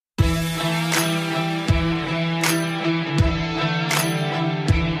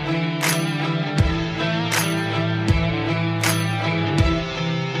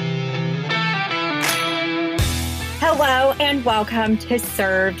and welcome to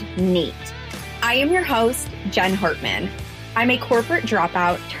Served Neat. I am your host, Jen Hartman. I'm a corporate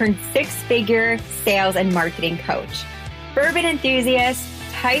dropout turned six-figure sales and marketing coach, bourbon enthusiast,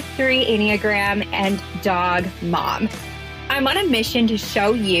 type 3 Enneagram, and dog mom. I'm on a mission to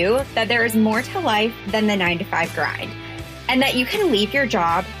show you that there is more to life than the 9-to-5 grind, and that you can leave your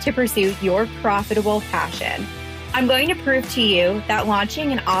job to pursue your profitable passion. I'm going to prove to you that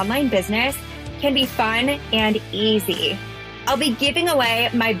launching an online business can be fun and easy. I'll be giving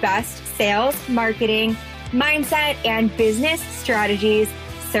away my best sales, marketing, mindset, and business strategies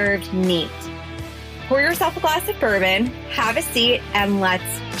served neat. Pour yourself a glass of bourbon, have a seat, and let's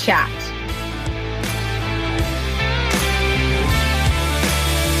chat.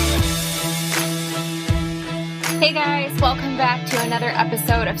 Hey guys, welcome back to another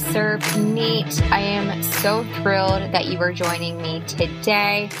episode of Served Neat. I am so thrilled that you are joining me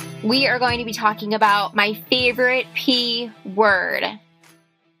today. We are going to be talking about my favorite P word.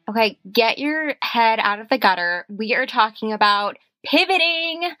 Okay, get your head out of the gutter. We are talking about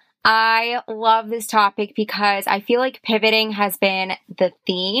pivoting. I love this topic because I feel like pivoting has been the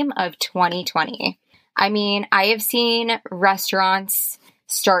theme of 2020. I mean, I have seen restaurants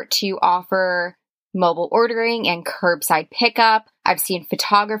start to offer mobile ordering and curbside pickup. I've seen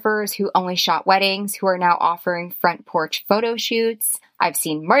photographers who only shot weddings who are now offering front porch photo shoots. I've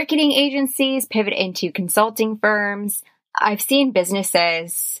seen marketing agencies pivot into consulting firms. I've seen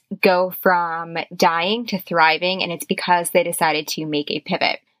businesses go from dying to thriving, and it's because they decided to make a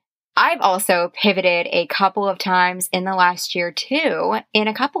pivot. I've also pivoted a couple of times in the last year too, in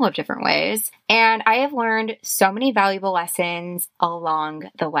a couple of different ways, and I have learned so many valuable lessons along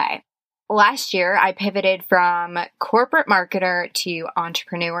the way. Last year, I pivoted from corporate marketer to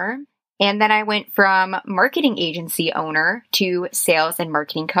entrepreneur, and then I went from marketing agency owner to sales and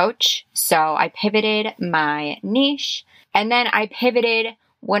marketing coach. So I pivoted my niche, and then I pivoted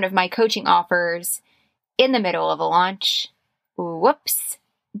one of my coaching offers in the middle of a launch. Whoops.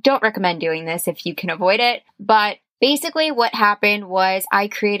 Don't recommend doing this if you can avoid it. But basically what happened was I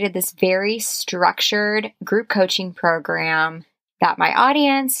created this very structured group coaching program that my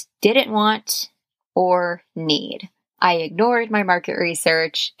audience didn't want or need. I ignored my market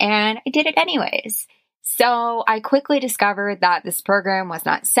research and I did it anyways. So I quickly discovered that this program was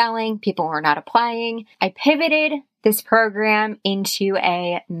not selling. People were not applying. I pivoted this program into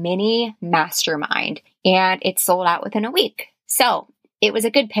a mini mastermind and it sold out within a week. So it was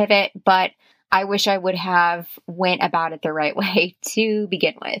a good pivot, but I wish I would have went about it the right way to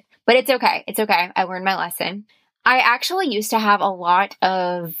begin with. But it's okay. It's okay. I learned my lesson. I actually used to have a lot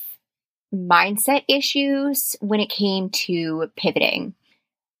of mindset issues when it came to pivoting.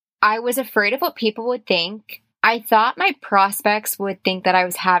 I was afraid of what people would think. I thought my prospects would think that I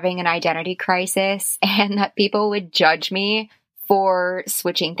was having an identity crisis and that people would judge me for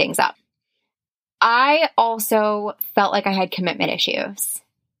switching things up. I also felt like I had commitment issues.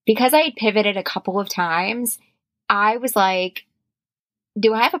 Because I had pivoted a couple of times, I was like,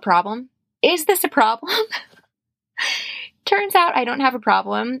 do I have a problem? Is this a problem? Turns out I don't have a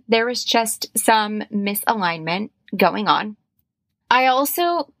problem. There was just some misalignment going on. I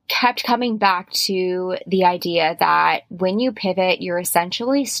also kept coming back to the idea that when you pivot, you're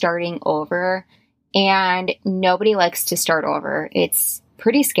essentially starting over, and nobody likes to start over. It's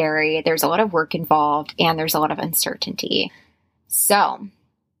pretty scary. There's a lot of work involved, and there's a lot of uncertainty. So,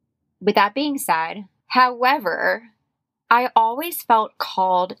 with that being said, however, I always felt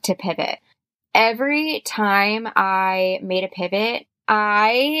called to pivot. Every time I made a pivot,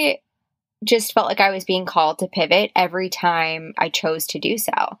 I just felt like I was being called to pivot every time I chose to do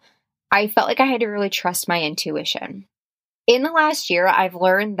so. I felt like I had to really trust my intuition. In the last year, I've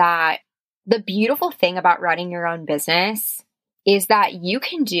learned that the beautiful thing about running your own business is that you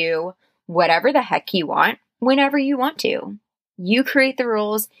can do whatever the heck you want whenever you want to. You create the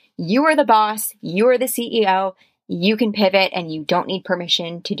rules. You are the boss. You are the CEO. You can pivot and you don't need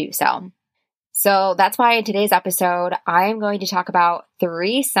permission to do so. So that's why in today's episode, I am going to talk about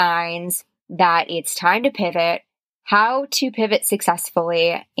 3 signs that it's time to pivot, how to pivot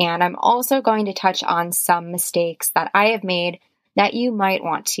successfully, and I'm also going to touch on some mistakes that I have made that you might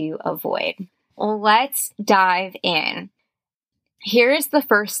want to avoid. Let's dive in. Here's the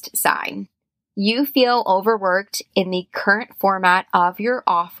first sign. You feel overworked in the current format of your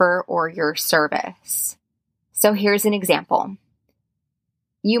offer or your service. So here's an example.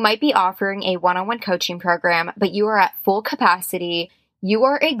 You might be offering a one-on-one coaching program, but you are at full capacity. You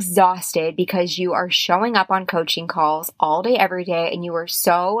are exhausted because you are showing up on coaching calls all day, every day, and you are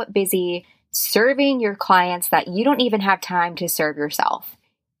so busy serving your clients that you don't even have time to serve yourself.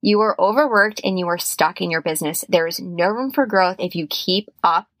 You are overworked and you are stuck in your business. There is no room for growth if you keep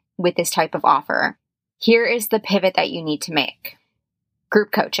up with this type of offer. Here is the pivot that you need to make.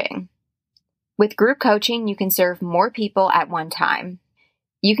 Group coaching. With group coaching, you can serve more people at one time.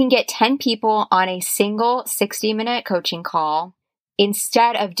 You can get 10 people on a single 60-minute coaching call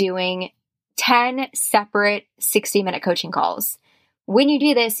instead of doing 10 separate 60-minute coaching calls. When you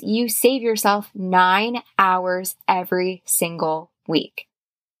do this, you save yourself 9 hours every single week.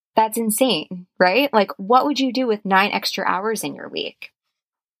 That's insane, right? Like, what would you do with 9 extra hours in your week?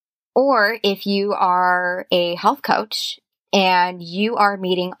 Or if you are a health coach and you are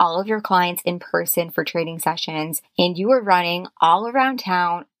meeting all of your clients in person for training sessions and you are running all around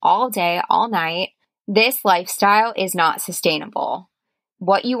town all day, all night, this lifestyle is not sustainable.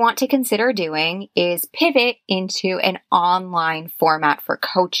 What you want to consider doing is pivot into an online format for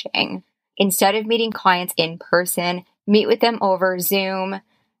coaching. Instead of meeting clients in person, meet with them over Zoom,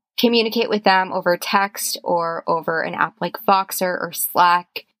 communicate with them over text or over an app like Voxer or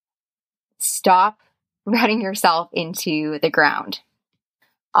Slack. Stop running yourself into the ground.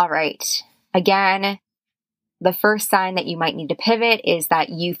 All right. Again, the first sign that you might need to pivot is that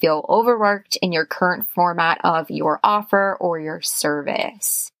you feel overworked in your current format of your offer or your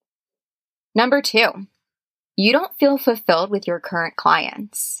service. Number 2, you don't feel fulfilled with your current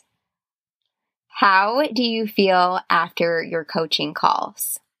clients. How do you feel after your coaching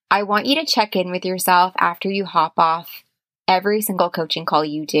calls? I want you to check in with yourself after you hop off every single coaching call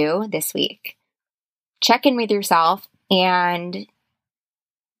you do this week. Check in with yourself and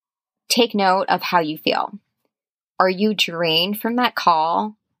take note of how you feel. Are you drained from that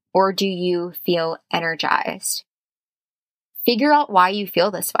call or do you feel energized? Figure out why you feel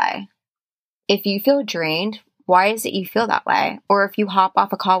this way. If you feel drained, why is it you feel that way? Or if you hop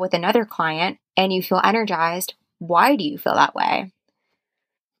off a call with another client and you feel energized, why do you feel that way?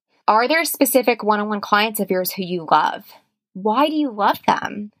 Are there specific one-on-one clients of yours who you love? Why do you love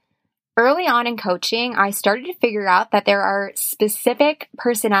them? Early on in coaching, I started to figure out that there are specific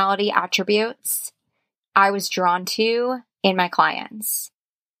personality attributes I was drawn to in my clients.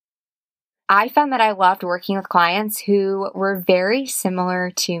 I found that I loved working with clients who were very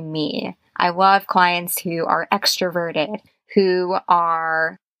similar to me. I love clients who are extroverted, who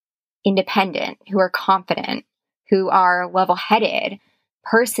are independent, who are confident, who are level-headed,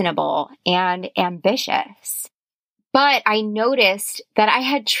 personable, and ambitious. But I noticed that I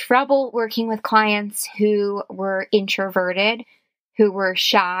had trouble working with clients who were introverted, who were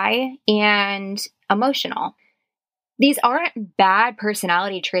shy, and emotional. These aren't bad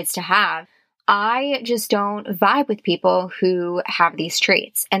personality traits to have. I just don't vibe with people who have these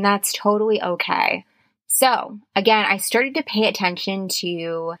traits, and that's totally okay. So, again, I started to pay attention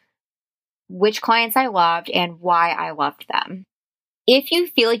to which clients I loved and why I loved them. If you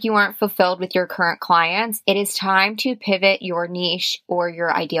feel like you aren't fulfilled with your current clients, it is time to pivot your niche or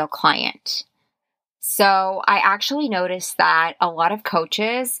your ideal client. So I actually noticed that a lot of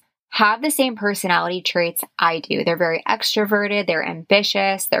coaches have the same personality traits I do. They're very extroverted, they're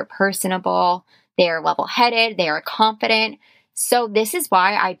ambitious, they're personable, they are level-headed, they are confident. So this is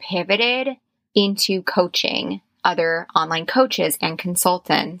why I pivoted into coaching other online coaches and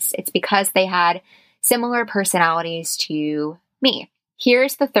consultants. It's because they had similar personalities to me.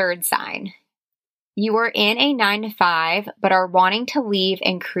 Here's the third sign. You are in a 9-to-5, but are wanting to leave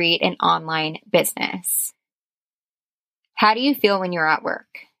and create an online business. How do you feel when you're at work?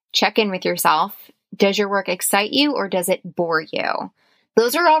 Check in with yourself. Does your work excite you or does it bore you?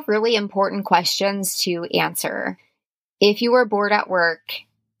 Those are all really important questions to answer. If you are bored at work,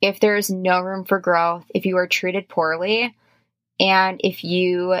 if there's no room for growth, if you are treated poorly, and if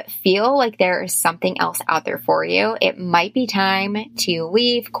you feel like there is something else out there for you, it might be time to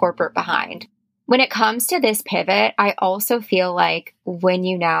leave corporate behind. When it comes to this pivot, I also feel like when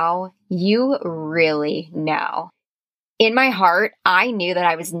you know, you really know. In my heart, I knew that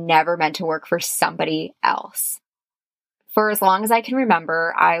I was never meant to work for somebody else. For as long as I can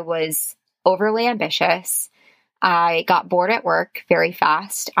remember, I was overly ambitious. I got bored at work very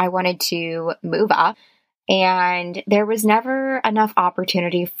fast. I wanted to move up. And there was never enough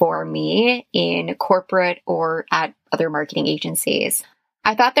opportunity for me in corporate or at other marketing agencies.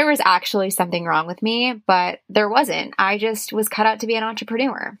 I thought there was actually something wrong with me, but there wasn't. I just was cut out to be an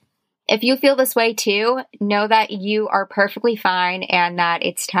entrepreneur. If you feel this way too, know that you are perfectly fine and that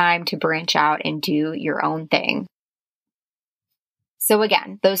it's time to branch out and do your own thing. So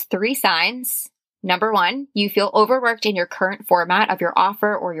again, those 3 signs. Number 1, you feel overworked in your current format of your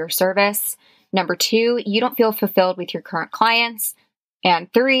offer or your service. Number 2, you don't feel fulfilled with your current clients.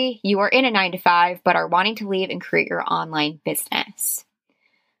 And 3, you are in a 9-to-5, but are wanting to leave and create your online business.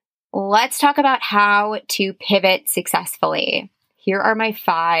 let's talk about how to pivot successfully. Here are my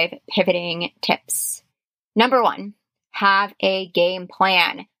 5 pivoting tips. Number 1, have a game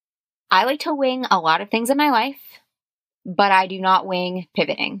plan. I like to wing a lot of things in my life, but I do not wing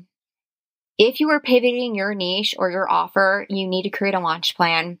pivoting. If you are pivoting your niche or your offer, you need to create a launch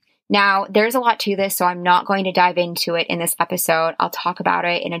plan. Now, there's a lot to this, so I'm not going to dive into it in this episode. I'll talk about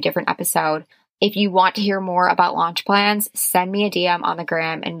it in a different episode. If you want to hear more about launch plans, send me a DM on the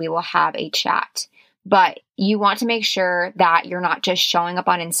gram and we will have a chat. But you want to make sure that you're not just showing up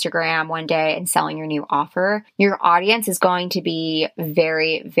on Instagram one day and selling your new offer. Your audience is going to be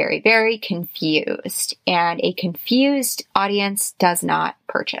very, very, very confused. And a confused audience does not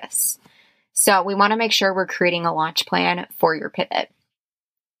purchase. So we want to make sure we're creating a launch plan for your pivot.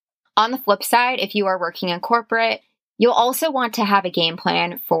 On the flip side, if you are working in corporate, you'll also want to have a game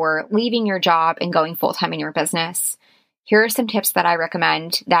plan for leaving your job and going full-time in your business. Here are some tips that I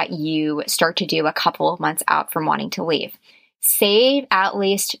recommend that you start to do a couple of months out from wanting to leave. Save at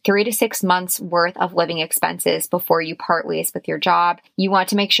least 3 to 6 months worth of living expenses before you part ways with your job. You want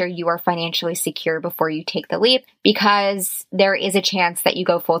to make sure you are financially secure before you take the leap, because there is a chance that you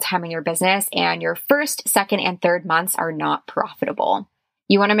go full-time in your business and your first, second, and third months are not profitable.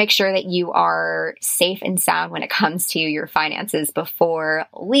 You want to make sure that you are safe and sound when it comes to your finances before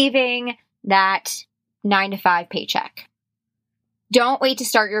leaving that 9-to-5 paycheck. Don't wait to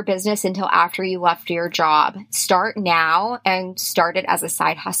start your business until after you left your job. Start now and start it as a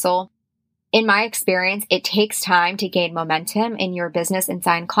side hustle. In my experience, it takes time to gain momentum in your business and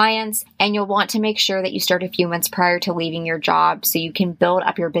sign clients, and you'll want to make sure that you start a few months prior to leaving your job so you can build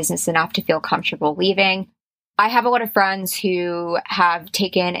up your business enough to feel comfortable leaving. I have a lot of friends who have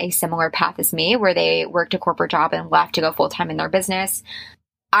taken a similar path as me, where they worked a corporate job and left to go full-time in their business.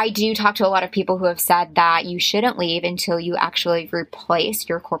 I do talk to a lot of people who have said that you shouldn't leave until you actually replace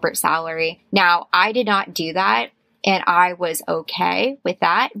your corporate salary. Now, I did not do that, and I was okay with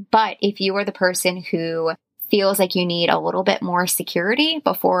that. But if you are the person who feels like you need a little bit more security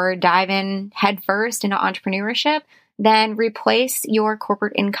before diving headfirst into entrepreneurship, then replace your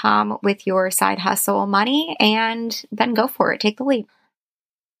corporate income with your side hustle money and then go for it. Take the leap.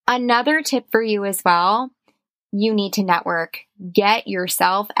 Another tip for you as well, you need to network. Get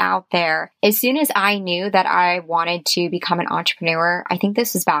yourself out there. As soon as I knew that I wanted to become an entrepreneur, I think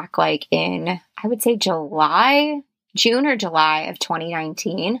this was back like in, I would say June or July of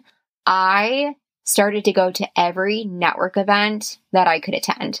 2019, I started to go to every network event that I could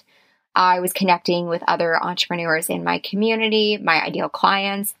attend. I was connecting with other entrepreneurs in my community, my ideal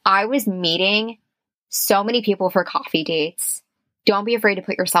clients. I was meeting so many people for coffee dates. Don't be afraid to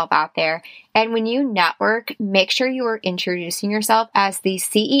put yourself out there. And when you network, make sure you are introducing yourself as the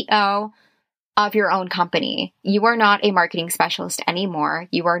CEO of your own company. You are not a marketing specialist anymore.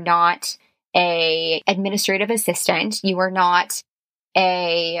 You are not an administrative assistant. You are not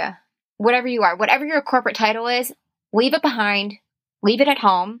a whatever you are. Whatever your corporate title is, leave it behind. Leave it at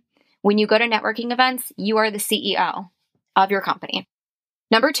home. When you go to networking events, you are the CEO of your company.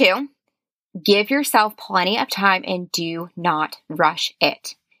 Number 2, give yourself plenty of time and do not rush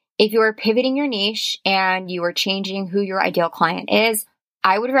it. If you are pivoting your niche and you are changing who your ideal client is,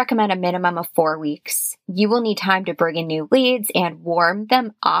 I would recommend a minimum of 4 weeks. You will need time to bring in new leads and warm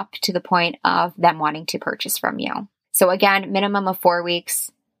them up to the point of them wanting to purchase from you. So again, minimum of 4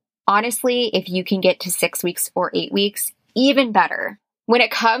 weeks. Honestly, if you can get to 6 weeks or 8 weeks, even better. When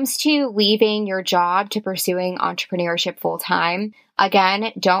it comes to leaving your job to pursuing entrepreneurship full-time,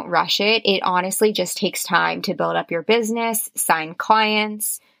 again, don't rush it. It honestly just takes time to build up your business, sign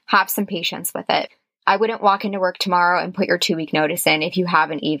clients, have some patience with it. I wouldn't walk into work tomorrow and put your 2-week notice in if you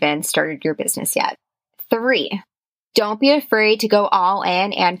haven't even started your business yet. 3, don't be afraid to go all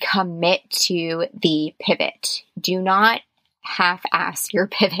in and commit to the pivot. Do not half-ass your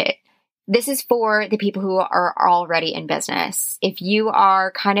pivot. This is for the people who are already in business. If you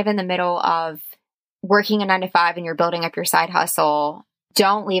are kind of in the middle of working a 9-to-5 and you're building up your side hustle,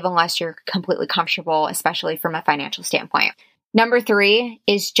 don't leave unless you're completely comfortable, especially from a financial standpoint. Number 3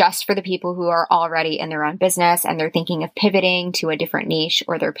 is just for the people who are already in their own business and they're thinking of pivoting to a different niche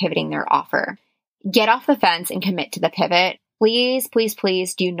or they're pivoting their offer. Get off the fence and commit to the pivot. Please, please,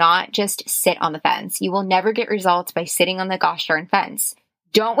 please do not just sit on the fence. You will never get results by sitting on the gosh darn fence.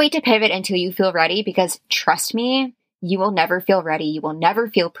 Don't wait to pivot until you feel ready, because trust me, you will never feel ready. You will never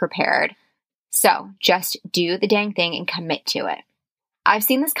feel prepared. So just do the dang thing and commit to it. I've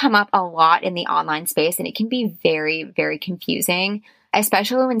seen this come up a lot in the online space, and it can be very, very confusing,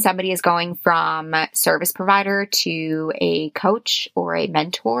 especially when somebody is going from service provider to a coach or a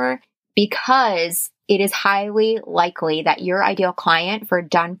mentor, because it is highly likely that your ideal client for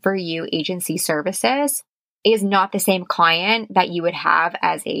done-for-you agency services is not the same client that you would have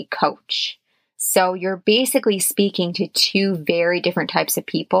as a coach. So you're basically speaking to two very different types of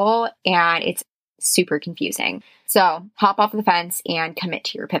people, and it's super confusing. So hop off the fence and commit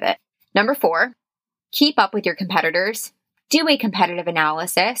to your pivot. Number 4, keep up with your competitors. Do a competitive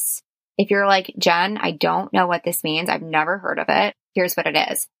analysis. If you're like, Jen, I don't know what this means, I've never heard of it, here's what it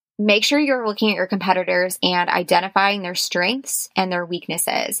is. Make sure you're looking at your competitors and identifying their strengths and their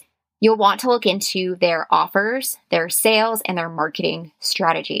weaknesses. You'll want to look into their offers, their sales, and their marketing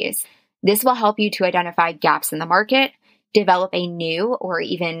strategies. This will help you to identify gaps in the market, develop a new or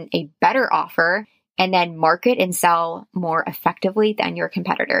even a better offer, and then market and sell more effectively than your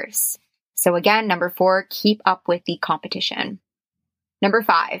competitors. So again, number 4, keep up with the competition. Number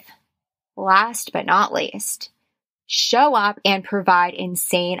 5, last but not least, show up and provide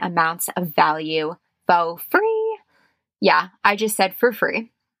insane amounts of value for free. Yeah, I just said for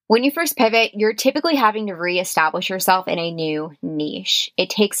free. When you first pivot, you're typically having to reestablish yourself in a new niche. It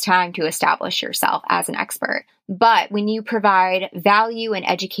takes time to establish yourself as an expert. But when you provide value and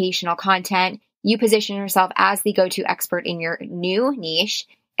educational content, you position yourself as the go-to expert in your new niche.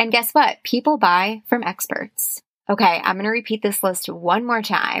 And guess what? People buy from experts. Okay, I'm going to repeat this list one more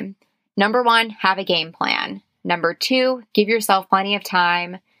time. Number 1, have a game plan. Number 2, give yourself plenty of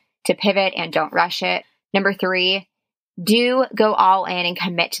time to pivot and don't rush it. Number 3, do go all in and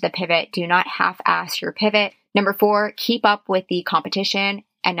commit to the pivot. Do not half-ass your pivot. Number 4, keep up with the competition.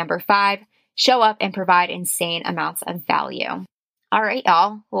 And number 5, show up and provide insane amounts of value. All right,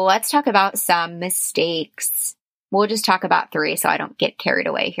 y'all. Well, let's talk about some mistakes. We'll just talk about 3 so I don't get carried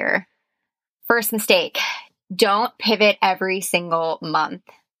away here. First mistake, don't pivot every single month.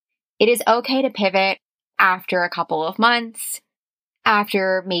 It is okay to pivot after a couple of months,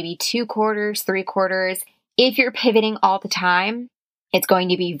 after maybe 2 quarters, 3 quarters. If you're pivoting all the time, it's going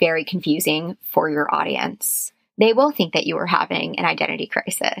to be very confusing for your audience. They will think that you are having an identity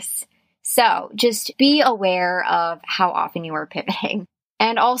crisis. So just be aware of how often you are pivoting.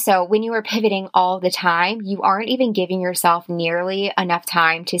 And also, when you are pivoting all the time, you aren't even giving yourself nearly enough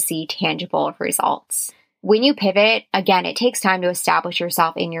time to see tangible results. When you pivot, again, it takes time to establish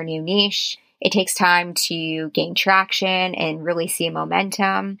yourself in your new niche. It takes time to gain traction and really see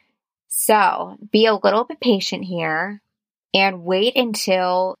momentum. So be a little bit patient here and wait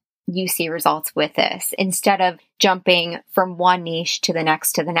until you see results with this instead of jumping from one niche to the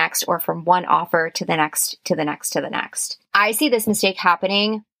next, or from one offer to the next, to the next, to the next. I see this mistake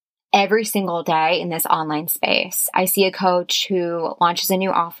happening every single day in this online space. I see a coach who launches a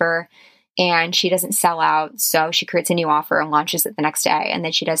new offer and she doesn't sell out. So she creates a new offer and launches it the next day. And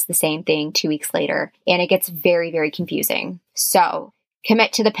then she does the same thing 2 weeks later. And it gets very, very confusing. So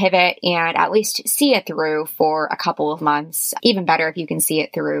commit to the pivot and at least see it through for a couple of months. Even better if you can see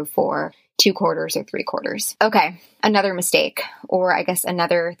it through for 2 quarters or 3 quarters. Okay, another mistake, or I guess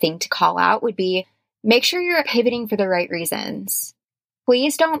another thing to call out would be make sure you're pivoting for the right reasons.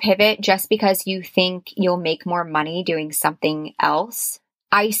 Please don't pivot just because you think you'll make more money doing something else.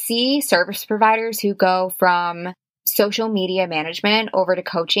 I see service providers who go from social media management over to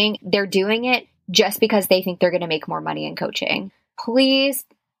coaching. They're doing it just because they think they're going to make more money in coaching. Please,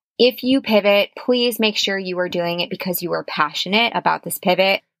 if you pivot, please make sure you are doing it because you are passionate about this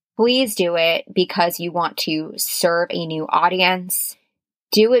pivot. Please do it because you want to serve a new audience.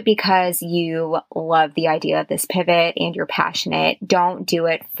 Do it because you love the idea of this pivot and you're passionate. Don't do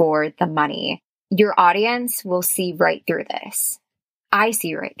it for the money. Your audience will see right through this. I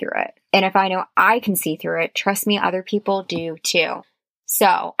see right through it. And if I know I can see through it, trust me, other people do too.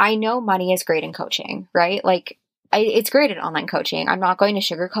 So I know money is great in coaching, right? It's great at online coaching. I'm not going to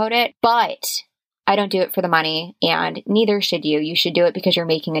sugarcoat it, but I don't do it for the money and neither should you. You should do it because you're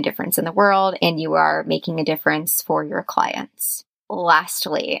making a difference in the world and you are making a difference for your clients.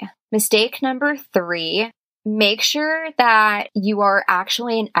 Lastly, mistake number 3, make sure that you are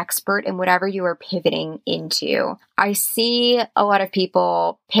actually an expert in whatever you are pivoting into. I see a lot of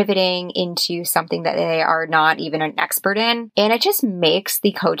people pivoting into something that they are not even an expert in, and it just makes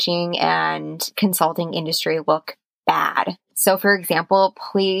the coaching and consulting industry look bad. So for example,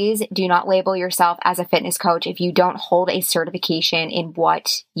 please do not label yourself as a fitness coach if you don't hold a certification in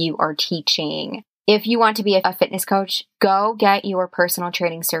what you are teaching. If you want to be a fitness coach, go get your personal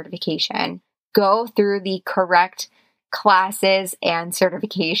training certification. Go through the correct classes and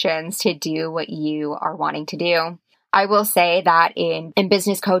certifications to do what you are wanting to do. I will say that in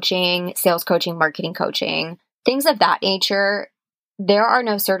business coaching, sales coaching, marketing coaching, things of that nature, there are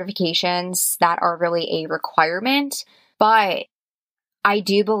no certifications that are really a requirement, but I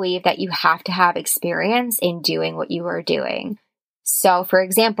do believe that you have to have experience in doing what you are doing. So, for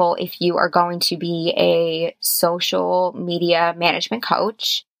example, if you are going to be a social media management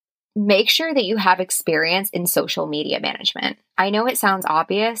coach, make sure that you have experience in social media management. I know it sounds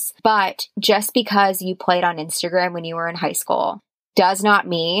obvious, but just because you played on Instagram when you were in high school does not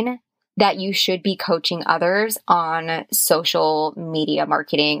mean that you should be coaching others on social media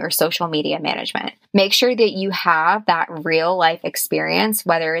marketing or social media management. Make sure that you have that real life experience,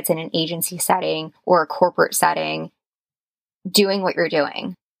 whether it's in an agency setting or a corporate setting, doing what you're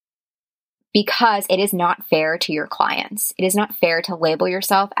doing. Because it is not fair to your clients. It is not fair to label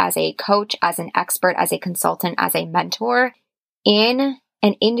yourself as a coach, as an expert, as a consultant, as a mentor in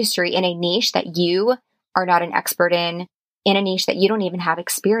an industry, in a niche that you are not an expert in a niche that you don't even have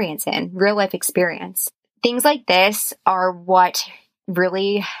experience in, real life experience. Things like this are what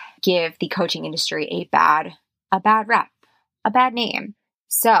really give the coaching industry a bad rep, a bad name.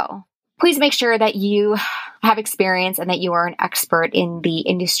 So please make sure that you have experience and that you are an expert in the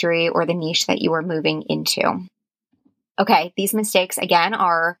industry or the niche that you are moving into. Okay, these mistakes again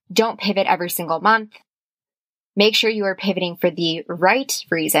are don't pivot every single month. Make sure you are pivoting for the right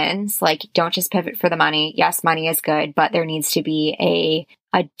reasons. Like, don't just pivot for the money. Yes, money is good, but there needs to be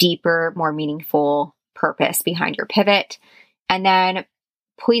a deeper, more meaningful purpose behind your pivot. And then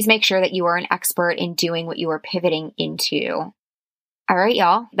please make sure that you are an expert in doing what you are pivoting into. All right,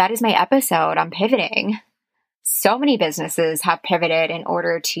 y'all, that is my episode on pivoting. So many businesses have pivoted in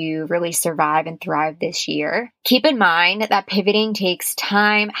order to really survive and thrive this year. Keep in mind that pivoting takes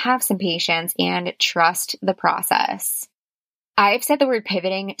time, have some patience, and trust the process. I've said the word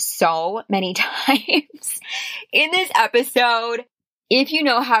pivoting so many times in this episode. If you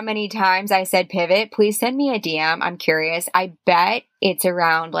know how many times I said pivot, please send me a DM. I'm curious. I bet it's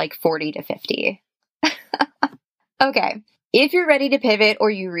around like 40 to 50. Okay. If you're ready to pivot or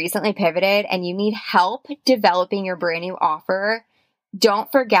you recently pivoted and you need help developing your brand new offer, don't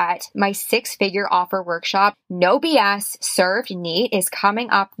forget my 6-figure offer workshop, No BS Served Neat, is coming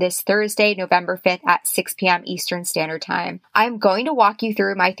up this Thursday, November 5th at 6 p.m. Eastern Standard Time. I'm going to walk you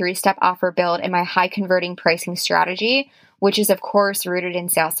through my 3-step offer build and my high converting pricing strategy, which is of course rooted in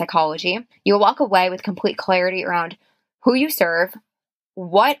sales psychology. You'll walk away with complete clarity around who you serve,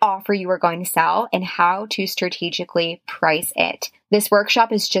 what offer you are going to sell, and how to strategically price it. This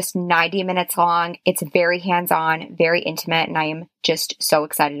workshop is just 90 minutes long. It's very hands-on, very intimate, and I am just so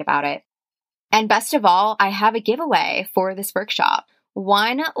excited about it. And best of all, I have a giveaway for this workshop.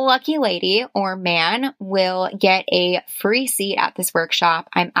 One lucky lady or man will get a free seat at this workshop.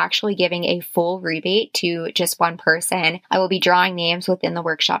 I'm actually giving a full rebate to just one person. I will be drawing names within the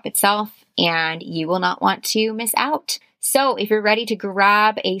workshop itself, and you will not want to miss out. So if you're ready to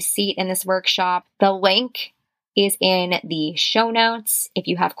grab a seat in this workshop, the link is in the show notes. If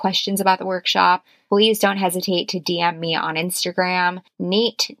you have questions about the workshop, please don't hesitate to DM me on Instagram,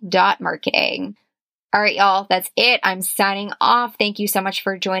 neat.marketing. All right, y'all, that's it. I'm signing off. Thank you so much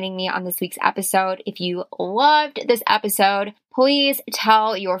for joining me on this week's episode. If you loved this episode, please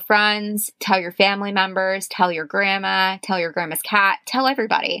tell your friends, tell your family members, tell your grandma, tell your grandma's cat, tell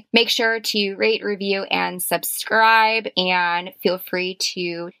everybody. Make sure to rate, review, and subscribe, and feel free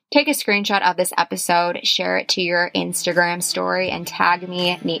to take a screenshot of this episode, share it to your Instagram story, and tag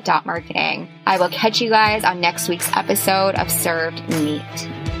me, neat.marketing. I will catch you guys on next week's episode of Served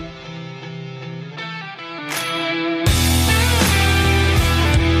Neat.